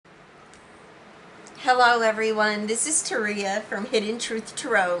Hello everyone, this is TARIA from Hidden Truth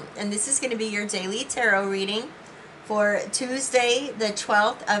Tarot, and this is going to be your daily tarot reading for Tuesday, the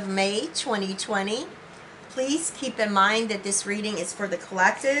 12th of May, 2020. Please keep in mind that this reading is for the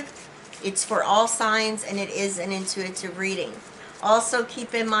collective, it's for all signs, and it is an intuitive reading. Also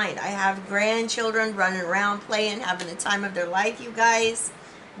keep in mind, I have grandchildren running around playing, having the time of their life, you guys.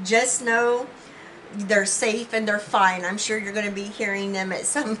 Just know they're safe and they're fine. I'm sure you're going to be hearing them at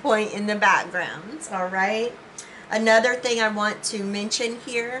some point in the background. All right. Another thing I want to mention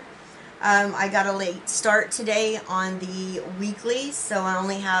here, I got a late start today on the weekly, so I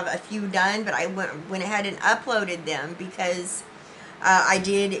only have a few done, but I went ahead and uploaded them because I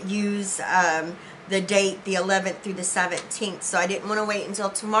did use the date the 11th through the 17th, so I didn't want to wait until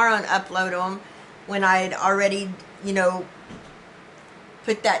tomorrow and upload them when I'd already,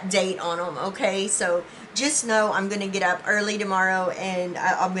 put that date on them. Okay, so just know I'm going to get up early tomorrow and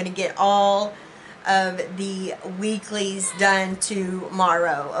I'm going to get all of the weeklies done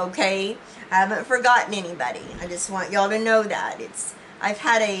tomorrow. Okay, I haven't forgotten anybody. I just want y'all to know that I've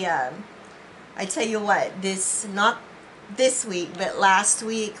had I tell you what, not this week, but last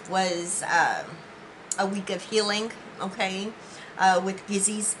week was a week of healing. Okay, with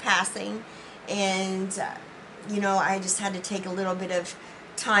Gizzy's passing, and I just had to take a little bit of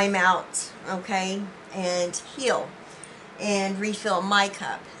time out, okay, and heal and refill my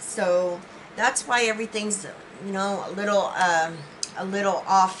cup. So that's why everything's a little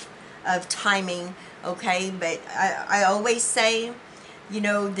off of timing, okay. But I always say,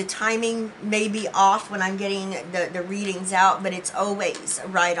 the timing may be off when I'm getting the readings out, but it's always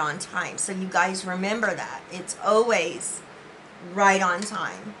right on time. So you guys remember that it's always right on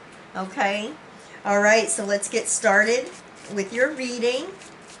time. Okay. All right, so let's get started with your reading.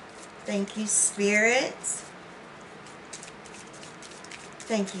 Thank you, Spirit.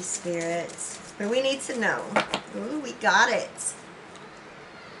 Thank you, Spirit. What do we need to know? Ooh, we got it.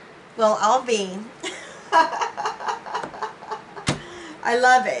 Well, I'll be. I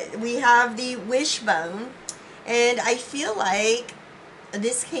love it. We have the wishbone, and I feel like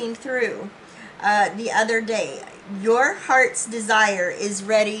this came through the other day. Your heart's desire is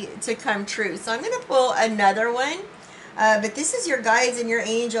ready to come true. So I'm going to pull another one. But this is your guides and your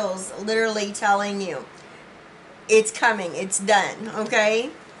angels literally telling you it's coming. It's done. Okay?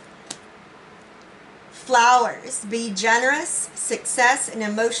 Flowers. Be generous. Success and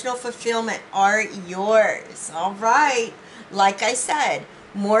emotional fulfillment are yours. All right. Like I said,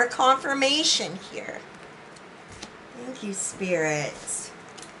 more confirmation here. Thank you, Spirit.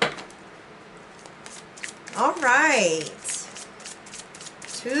 All right,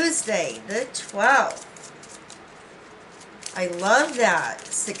 Tuesday the 12th. I love that.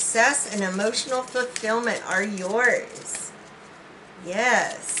 Success and emotional fulfillment are yours.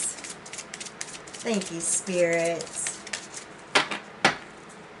 Yes. Thank you, Spirit.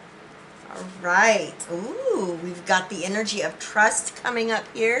 All right. Ooh, we've got the energy of trust coming up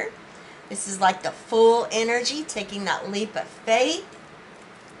here. This is like the full energy, taking that leap of faith.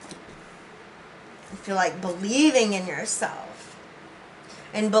 I feel like believing in yourself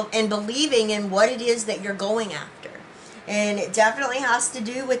and believing in what it is that you're going after. And it definitely has to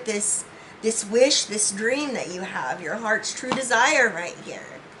do with this wish, this dream that you have, your heart's true desire right here.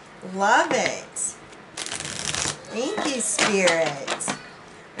 Love it. Thank you, Spirit.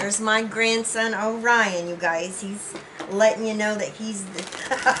 There's my grandson, Orion, you guys. He's letting you know that he's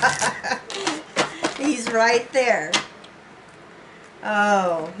he's right there.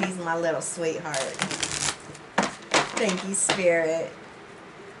 Oh, he's my little sweetheart. Thank you, Spirit.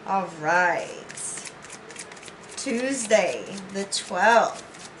 All right. Tuesday, the 12th.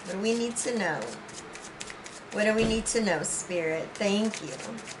 What do we need to know? What do we need to know, Spirit? Thank you.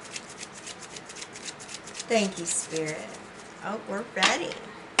 Thank you, Spirit. Oh, we're ready.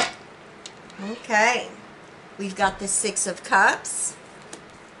 Okay. We've got the Six of Cups.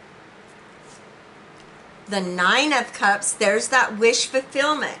 The Nine of Cups, there's that wish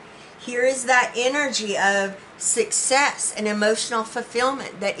fulfillment. Here is that energy of success and emotional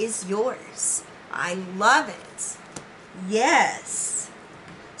fulfillment that is yours. I love it. Yes.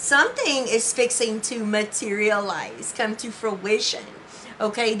 Something is fixing to materialize, come to fruition,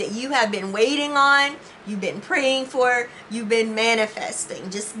 okay, that you have been waiting on, you've been praying for, you've been manifesting.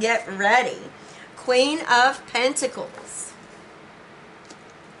 Just get ready. Queen of Pentacles.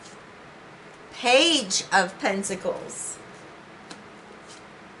 Page of Pentacles.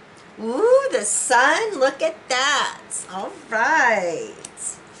 Ooh, the Sun. Look at that. All right.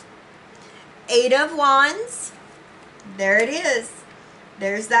 Eight of Wands. There it is.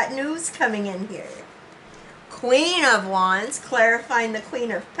 There's that news coming in here. Queen of Wands, clarifying the Queen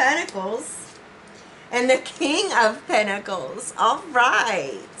of Pentacles. And the King of Pentacles. All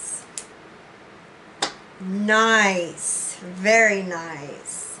right. Nice. Very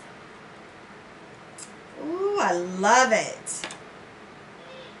nice. Ooh, I love it.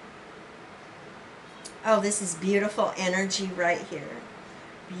 Oh, this is beautiful energy right here.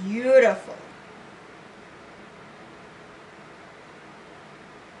 Beautiful.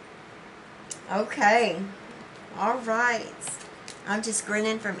 Okay. All right. I'm just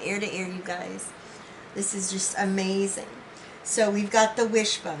grinning from ear to ear, you guys. This is just amazing. So we've got the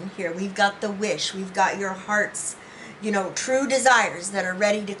wishbone here. We've got the wish. We've got your heart's, true desires that are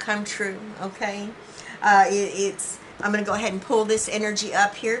ready to come true. Okay. I'm going to go ahead and pull this energy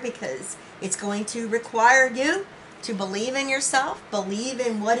up here because it's going to require you to believe in yourself, believe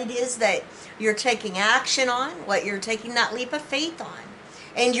in what it is that you're taking action on, what you're taking that leap of faith on.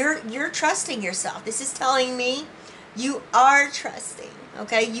 And you're trusting yourself. This is telling me you are trusting,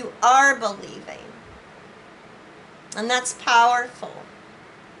 okay? You are believing. And that's powerful.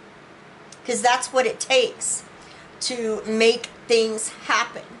 Because that's what it takes to make things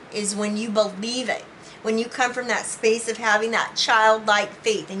happen, is when you believe it. When you come from that space of having that childlike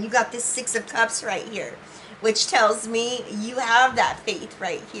faith. And you got this Six of Cups right here, which tells me you have that faith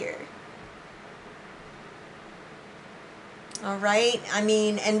right here. All right. I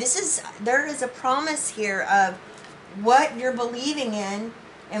mean, and there is a promise here of what you're believing in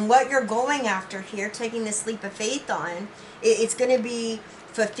and what you're going after here, taking this leap of faith on. It's going to be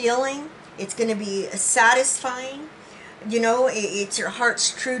fulfilling. It's going to be satisfying. It's your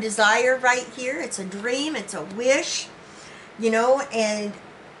heart's true desire right here. It's a dream. It's a wish. And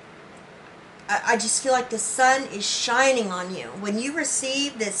I just feel like the sun is shining on you. When you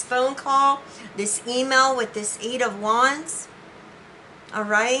receive this phone call, this email with this Eight of Wands, all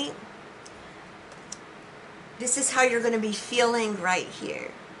right, this is how you're going to be feeling right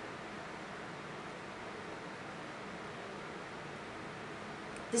here.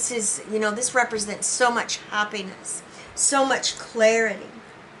 This is, this represents so much happiness, so much clarity.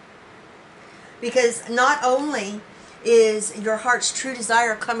 Because not only is your heart's true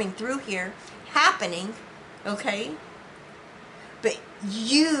desire coming through here, happening, okay, but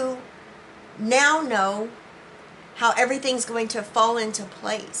you now know how everything's going to fall into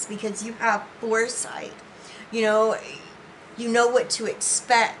place because you have foresight. You know what to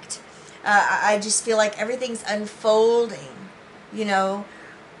expect. I just feel like everything's unfolding,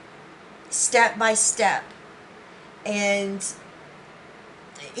 step by step. And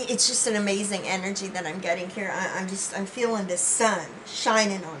it's just an amazing energy that I'm getting here. I'm feeling the sun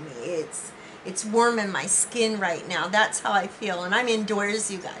shining on me. It's warm in my skin right now. That's how I feel. And I'm indoors,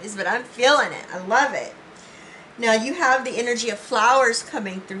 you guys, but I'm feeling it. I love it. Now you have the energy of flowers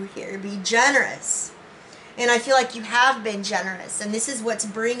coming through here. Be generous. And I feel like you have been generous. And this is what's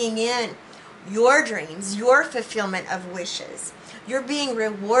bringing in your dreams, your fulfillment of wishes. You're being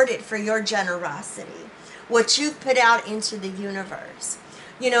rewarded for your generosity, what you've put out into the universe.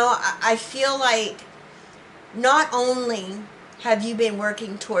 I feel like not only have you been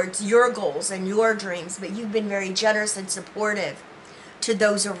working towards your goals and your dreams, but you've been very generous and supportive to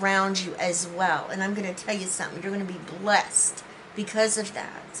those around you as well. And I'm going to tell you something. You're going to be blessed because of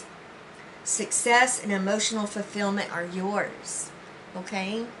that. Success and emotional fulfillment are yours.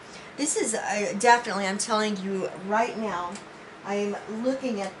 Okay? This is definitely, I'm telling you right now, I'm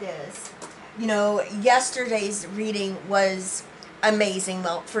looking at this. Yesterday's reading was amazing.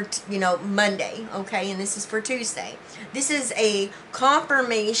 Well, for, Monday, okay? And this is for Tuesday. This is a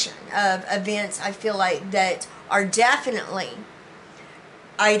confirmation of events I feel like that are definitely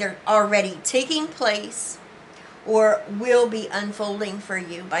either already taking place or will be unfolding for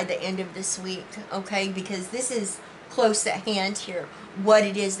you by the end of this week, okay? Because this is close at hand here, what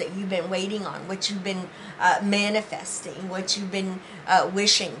it is that you've been waiting on, what you've been manifesting, what you've been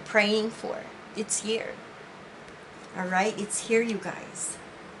wishing, praying for. It's here. All right? It's here, you guys.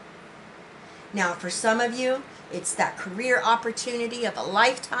 Now, for some of you, it's that career opportunity of a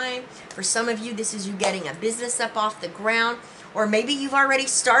lifetime. For some of you, this is you getting a business up off the ground. Or maybe you've already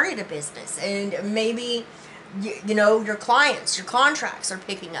started a business and maybe, your clients, your contracts are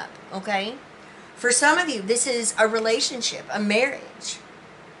picking up, okay? For some of you, this is a relationship, a marriage,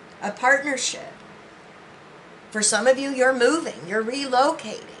 a partnership. For some of you, you're moving, you're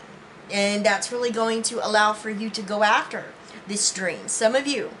relocating. And that's really going to allow for you to go after this dream. Some of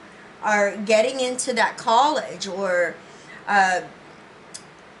you are getting into that college or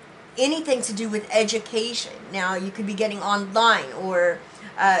anything to do with education. Now, you could be getting online or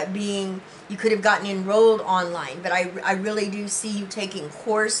you could have gotten enrolled online, but I really do see you taking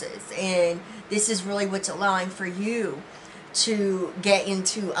courses, and this is really what's allowing for you to get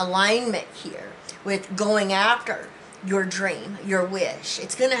into alignment here with going after your dream, your wish.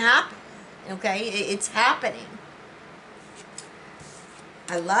 It's going to happen. Okay? It's happening.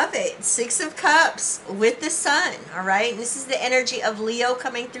 I love it. Six of Cups with the Sun. All right? And this is the energy of Leo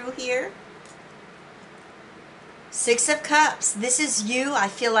coming through here. Six of Cups. This is you, I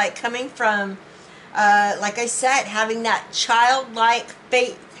feel like, coming from, like I said, having that childlike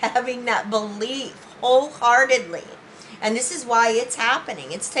faith, having that belief wholeheartedly. And this is why it's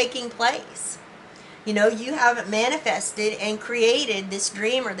happening. It's taking place. You know, you have manifested and created this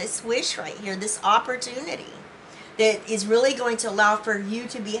dream or this wish right here, this opportunity that is really going to allow for you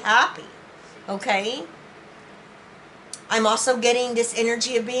to be happy. Okay? I'm also getting this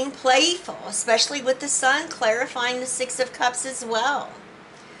energy of being playful, especially with the Sun, clarifying the Six of Cups as well.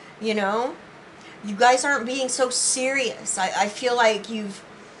 You know, you guys aren't being so serious. I feel like you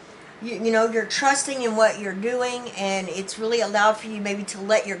know, you're trusting in what you're doing, and it's really allowed for you maybe to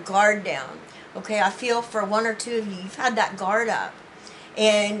let your guard down. Okay, I feel for one or two of you, you've had that guard up.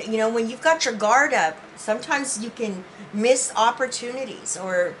 And, you know, when you've got your guard up, sometimes you can miss opportunities,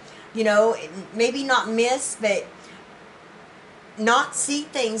 or, you know, maybe not miss, but not see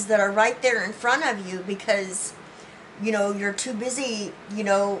things that are right there in front of you because, you know, you're too busy, you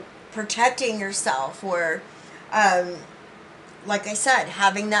know, protecting yourself, or, like I said,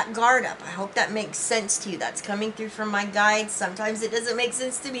 having that guard up. I hope that makes sense to you. That's coming through from my guides. Sometimes it doesn't make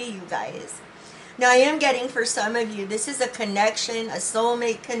sense to me, you guys. Now, I am getting, for some of you, this is a connection, a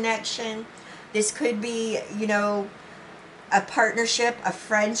soulmate connection. This could be, you know, a partnership, a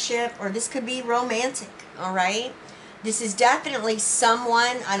friendship, or this could be romantic, all right? This is definitely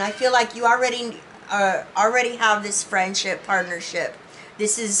someone, and I feel like you already have this friendship, partnership.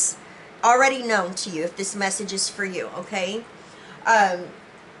 This is already known to you if this message is for you, okay?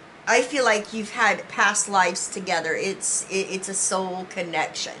 I feel like you've had past lives together. It's a soul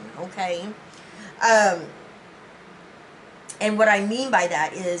connection, okay? And what I mean by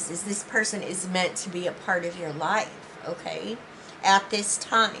that is this person is meant to be a part of your life, okay, at this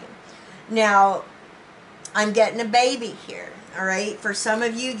time. Now, I'm getting a baby here, all right? For some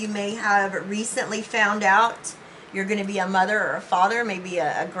of you, you may have recently found out you're going to be a mother or a father, maybe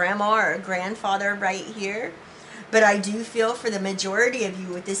a grandma or a grandfather right here. But I do feel for the majority of you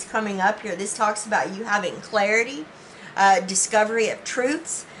with this coming up here, this talks about you having clarity, discovery of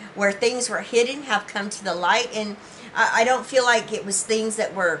truths, where things were hidden have come to the light. And I don't feel like it was things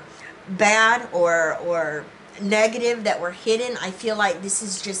that were bad or negative that were hidden. I feel like this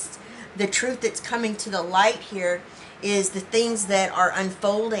is just the truth that's coming to the light here, is the things that are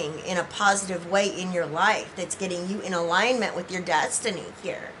unfolding in a positive way in your life that's getting you in alignment with your destiny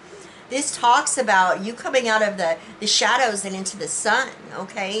here. This talks about you coming out of the shadows and into the sun,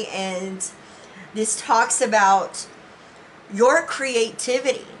 okay? And this talks about your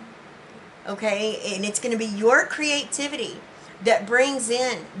creativity, okay? And it's going to be your creativity that brings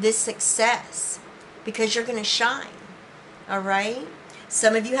in this success, because you're going to shine, all right?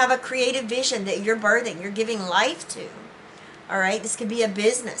 Some of you have a creative vision that you're birthing, you're giving life to, all right? This could be a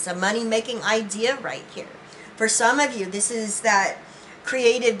business, a money-making idea right here. For some of you, this is that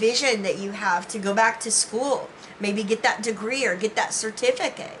creative vision that you have to go back to school, maybe get that degree or get that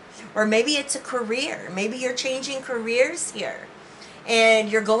certificate, or maybe it's a career. Maybe you're changing careers here, and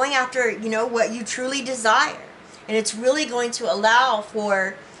you're going after, you know, what you truly desire, and it's really going to allow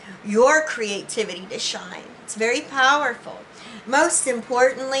for your creativity to shine. It's very powerful. Most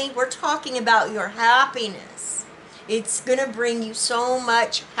importantly, we're talking about your happiness. It's going to bring you so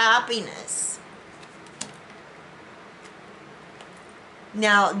much happiness.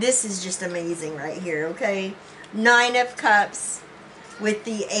 Now, this is just amazing right here, okay? Nine of Cups with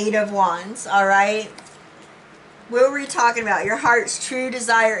the Eight of Wands, all right? What were we talking about? Your heart's true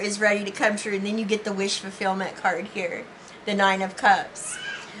desire is ready to come true. And then you get the wish fulfillment card here, the Nine of Cups.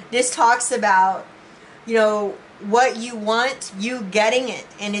 This talks about, you know, what you want, you getting it.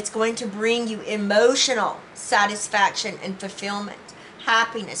 And it's going to bring you emotional satisfaction and fulfillment,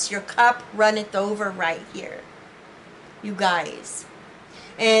 happiness. Your cup runneth over right here, you guys.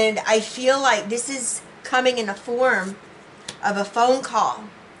 And I feel like this is coming in the form of a phone call,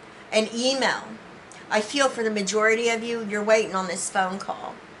 an email. I feel for the majority of you, you're waiting on this phone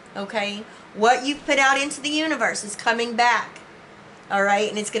call, okay? What you've put out into the universe is coming back, all right?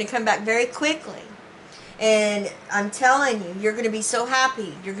 And it's going to come back very quickly. And I'm telling you, you're going to be so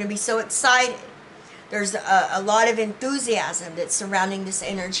happy. You're going to be so excited. There's a lot of enthusiasm that's surrounding this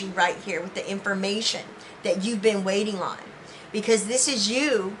energy right here with the information that you've been waiting on. Because this is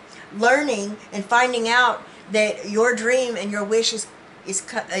you learning and finding out that your dream and your wish is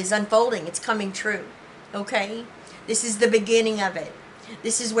unfolding. It's coming true. Okay? This is the beginning of it.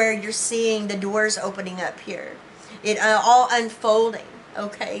 This is where you're seeing the doors opening up here. It all unfolding,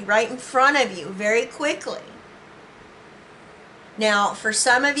 okay, right in front of you very quickly. Now, for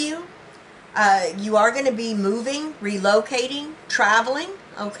some of you, you are going to be moving, relocating, traveling,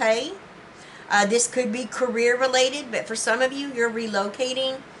 okay? This could be career related, but for some of you, you're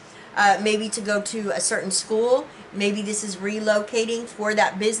relocating maybe to go to a certain school. Maybe this is relocating for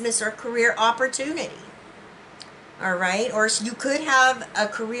that business or career opportunity. All right? Or you could have a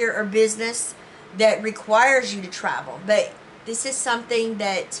career or business that requires you to travel, but this is something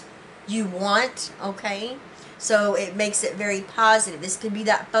that you want, okay? So it makes it very positive. This could be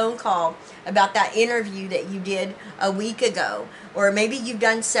that phone call about that interview that you did a week ago. Or maybe you've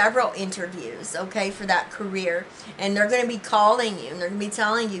done several interviews, okay, for that career. And they're going to be calling you. And they're going to be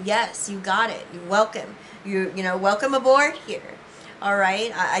telling you, yes, you got it. You're welcome. You know, welcome aboard here. All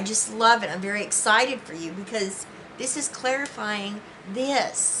right? I just love it. I'm very excited for you because this is clarifying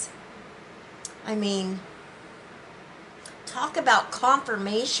this. I mean, talk about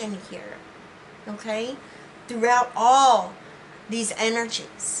confirmation here, okay? Throughout all these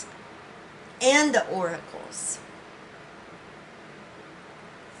energies and the oracles.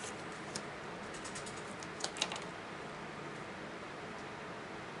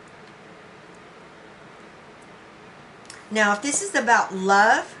 Now, if this is about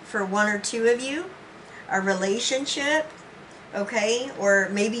love for one or two of you, a relationship, okay, or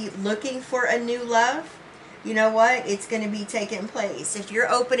maybe looking for a new love, you know what? It's going to be taking place. If you're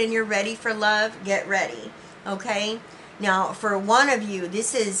open and you're ready for love, get ready. Okay? Now, for one of you,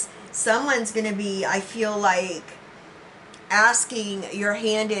 this is someone's going to be, I feel like, asking your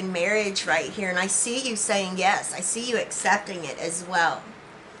hand in marriage right here. And I see you saying yes. I see you accepting it as well.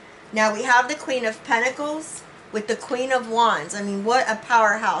 Now, we have the Queen of Pentacles with the Queen of Wands. I mean, what a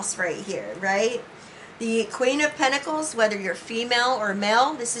powerhouse right here, right? The Queen of Pentacles, whether you're female or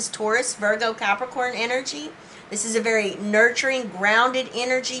male, this is Taurus, Virgo, Capricorn energy. This is a very nurturing, grounded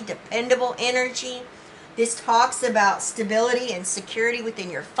energy, dependable energy. This talks about stability and security within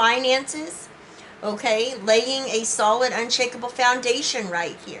your finances, okay? Laying a solid, unshakable foundation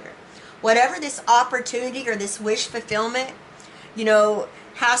right here. Whatever this opportunity or this wish fulfillment, you know,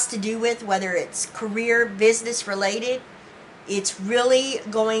 has to do with, whether it's career, business related, it's really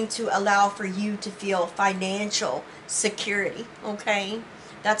going to allow for you to feel financial security, okay?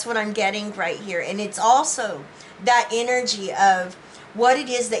 That's what I'm getting right here. And it's also that energy of what it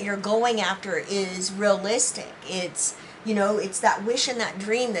is that you're going after is realistic. It's, you know, it's that wish and that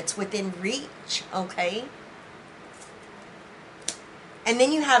dream that's within reach, okay? And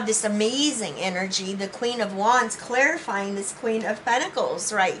then you have this amazing energy, the Queen of Wands, clarifying this Queen of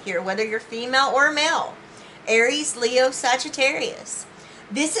Pentacles right here, whether you're female or male. Aries, Leo, Sagittarius.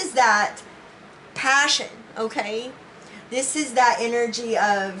 This is that passion, okay? This is that energy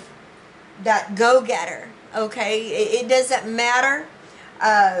of that go-getter, okay? It doesn't matter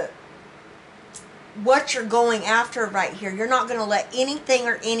what you're going after right here. You're not going to let anything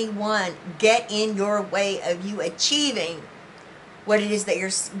or anyone get in your way of you achieving what it is that you're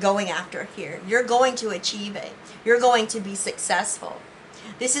going after here. You're going to achieve it. You're going to be successful.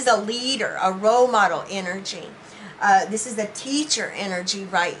 This is a leader, a role model energy. This is the teacher energy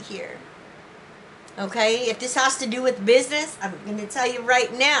right here. Okay? If this has to do with business, I'm going to tell you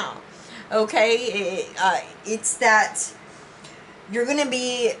right now. Okay? It's that you're going to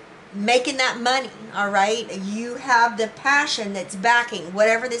be making that money. Alright? You have the passion that's backing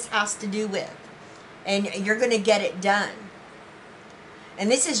whatever this has to do with. And you're going to get it done. And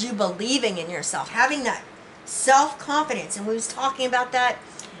this is you believing in yourself. Having that self-confidence. And we was talking about that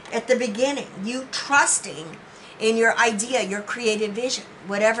at the beginning. You trusting in your idea, your creative vision,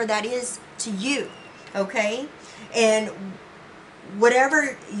 whatever that is to you, okay? And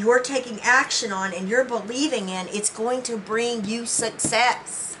whatever you're taking action on and you're believing in, it's going to bring you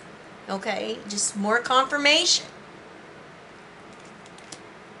success, okay? Just more confirmation.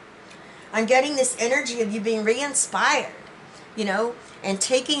 I'm getting this energy of you being re-inspired, you know, and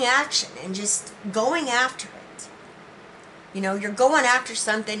taking action and just going after it. You know, you're going after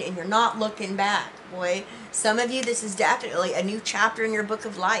something and you're not looking back, boy. Some of you, this is definitely a new chapter in your book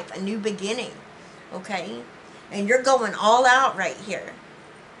of life, a new beginning, okay? And you're going all out right here.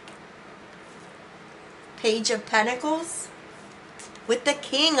 Page of Pentacles with the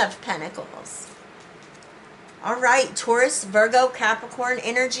King of Pentacles. All right, Taurus, Virgo, Capricorn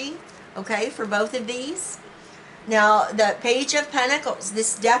energy, okay, for both of these. Now, the Page of Pentacles,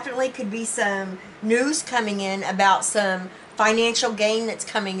 this definitely could be some news coming in about some financial gain that's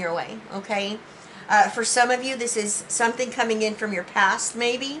coming your way, okay? For some of you, this is something coming in from your past,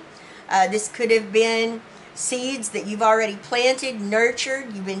 maybe. This could have been seeds that you've already planted,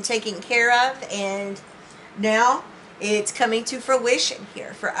 nurtured, you've been taken care of, and now it's coming to fruition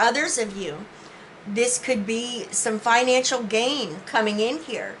here. For others of you, this could be some financial gain coming in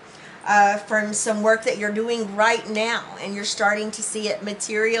here from some work that you're doing right now, and you're starting to see it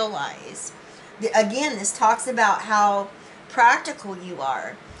materialize. Again, this talks about how practical you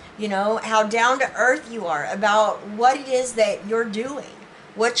are, you know, how down to earth you are about what it is that you're doing,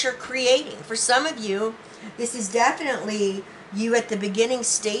 what you're creating. For some of you, this is definitely you at the beginning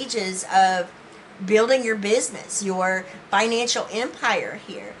stages of building your business, your financial empire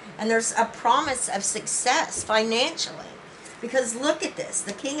here. And there's a promise of success financially. Because look at this.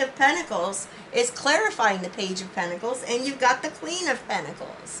 The King of Pentacles is clarifying the Page of Pentacles, and you've got the Queen of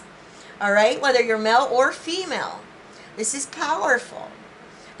Pentacles. All right? Whether you're male or female. This is powerful.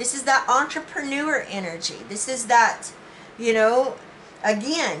 This is that entrepreneur energy. This is that, you know,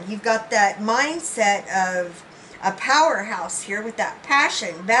 again, you've got that mindset of a powerhouse here with that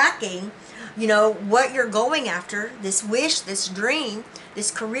passion backing, you know, what you're going after, this wish, this dream,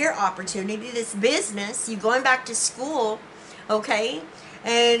 this career opportunity, this business, you going back to school, okay?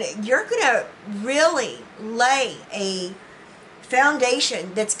 And you're going to really lay a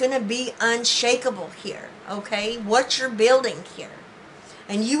foundation that's going to be unshakable here, okay? What you're building here.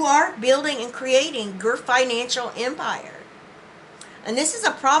 And you are building and creating your financial empire. And this is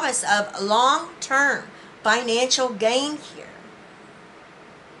a promise of long-term financial gain here.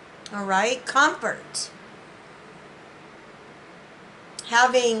 All right? Comfort.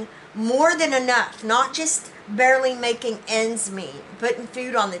 Having more than enough. Not just barely making ends meet. Putting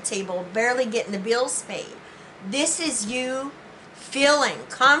food on the table. Barely getting the bills paid. This is you feeling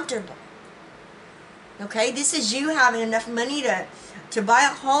comfortable. Okay? This is you having enough money to buy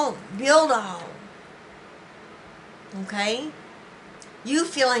a home. Build a home. Okay? You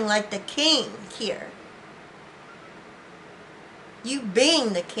feeling like the king here. You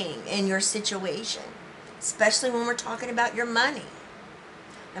being the king in your situation. Especially when we're talking about your money.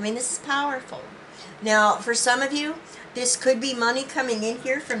 I mean, this is powerful. Now, for some of you, this could be money coming in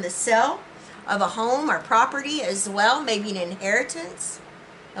here from the sale of a home or property as well. Maybe an inheritance.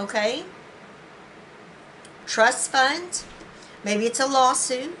 Okay? Trust fund. Maybe it's a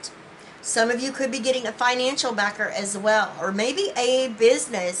lawsuit. Some of you could be getting a financial backer as well. Or maybe a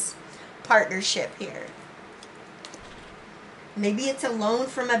business partnership here. Maybe it's a loan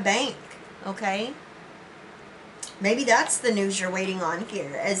from a bank. Okay? Maybe that's the news you're waiting on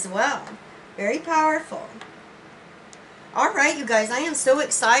here as well. Very powerful. Alright, you guys. I am so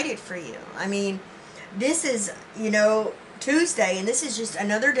excited for you. I mean, this is, you know, Tuesday. And this is just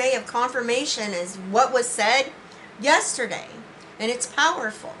another day of confirmation as what was said yesterday. And it's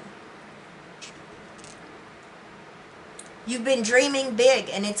powerful. You've been dreaming big,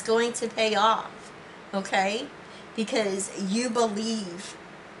 and it's going to pay off, okay? Because you believe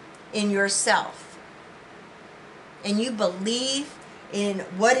in yourself. And you believe in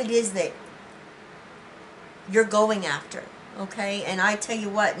what it is that you're going after, okay? And I tell you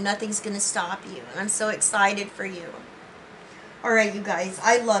what, nothing's going to stop you. And I'm so excited for you. All right, you guys,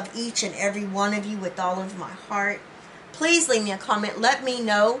 I love each and every one of you with all of my heart. Please leave me a comment. Let me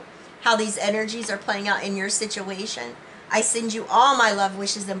know how these energies are playing out in your situation. I send you all my love,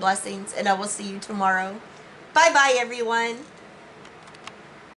 wishes, and blessings, and I will see you tomorrow. Bye-bye, everyone.